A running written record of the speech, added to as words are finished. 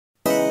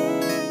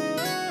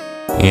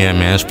Yeah,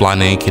 man, it's fly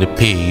Yfn Keedap.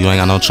 You ain't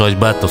got no choice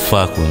but to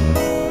fuck with me.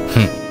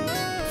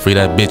 Free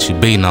that bitch you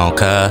beatin' on,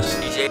 cuz.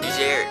 DJ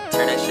Eric,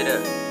 turn that shit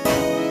up.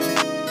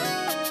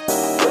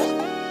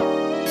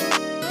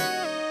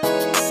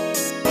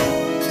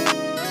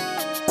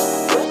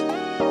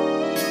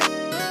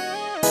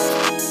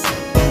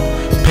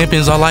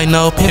 Pimpin's all I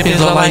know,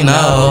 pimpin's all I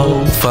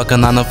know. Fuck a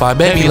 9 to 5,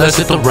 baby, let's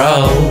hit the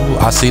road.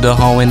 I see the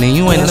hoe and then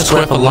you ain't a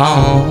square for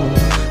long.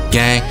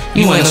 Gang,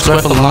 you ain't a square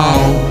for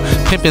long.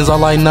 Pimpin's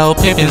all I know,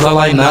 pimpin's all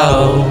I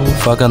know.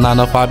 Fuck a 9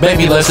 to 5,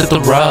 baby, let's hit the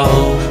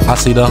road. I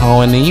see the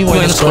hoe and then you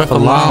ain't a square for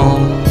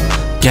long.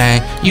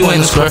 Gang, you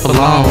ain't a square for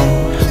long.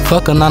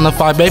 Fuck a 9 to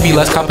 5, baby,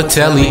 let's cop a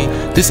telly.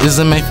 This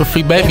isn't made for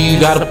free, baby, you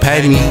gotta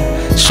pay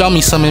me. Show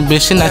me some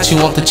ambition that you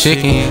want the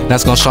chicken.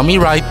 That's gonna show me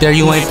right there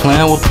you ain't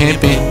playing with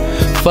pimpin'.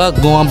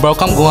 Fuck going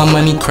broke, I'm going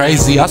money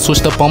crazy. I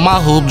switched up on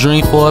my hoop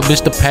dream for a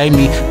bitch to pay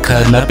me.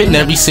 Cutting up in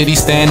every city,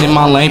 staying in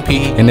my lane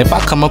P. And if I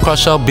come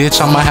across your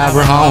bitch, I'ma have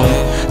her home.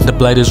 The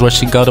blade is where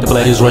she go, the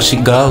blade is where she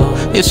go.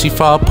 If she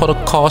fall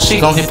protocol, she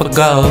gon' hit for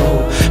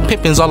go.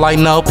 Pimpin's all I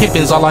know,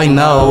 pimpin's all I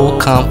know.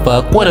 Come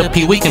fuck with a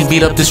P, we can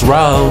beat up this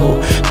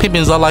road.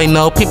 Pimpin's all I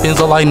know, pimpin's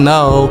all I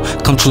know.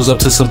 Come choose up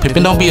to some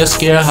pimpin', don't be a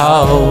scared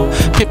hoe.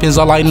 Pimpin's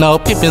all I know,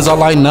 pimpin's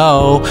all I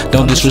know.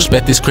 Don't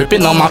disrespect this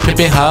crippin' on my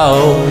pimpin'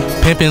 hoe.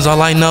 Pimpin's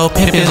all I know,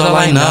 pimpin's all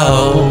I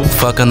know.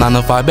 Fuck a 9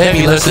 to 5,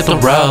 baby, let's hit the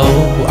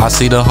road. I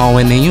see the hoe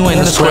and then you ain't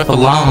a square for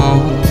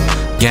long.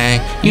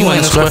 Gang, you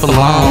ain't a square for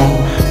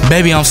long.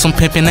 Baby, I'm some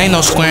pimpin', ain't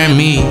no squaring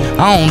me.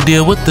 I don't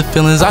deal with the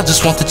feelings, I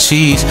just want the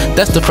cheese.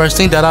 That's the first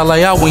thing that I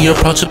lay out when you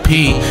approach a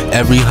P.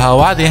 Every hoe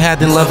I done had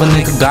to love a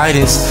nigga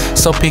guidance.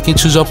 So pick and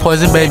choose your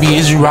poison, baby,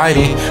 is you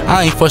riding?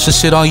 I ain't forcing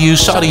shit on you,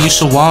 shawty, you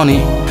should want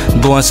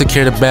it. Go and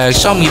secure the bag,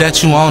 show me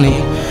that you own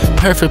it.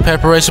 Perfect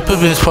preparation,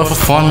 preparation for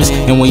performance.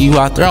 And when you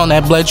out there on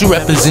that blade, you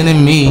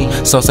representing me.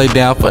 So stay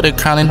down for the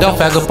crown and don't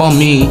fag up on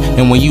me.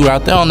 And when you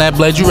out there on that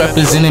blade, you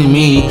representing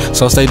me.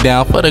 So stay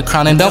down for the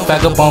crown and don't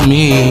fag up on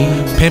me.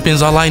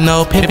 Pimpin's all I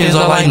know, pimpin's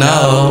all I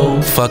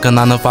know. Fuck a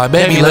 9 to 5,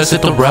 baby, let's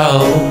hit the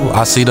road.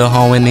 I see the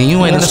hoe and then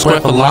you ain't a square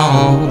for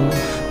long.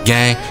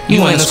 Gang,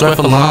 you ain't a square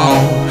for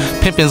long.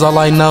 Pimpin's all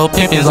I know,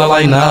 pimpin's all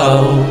I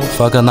know.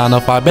 Fuck a 9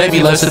 to 5,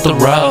 baby, let's hit the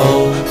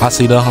road. I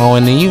see the hoe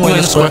and then you ain't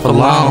a square for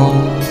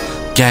long.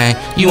 Gang,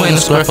 you ain't a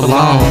square for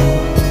long.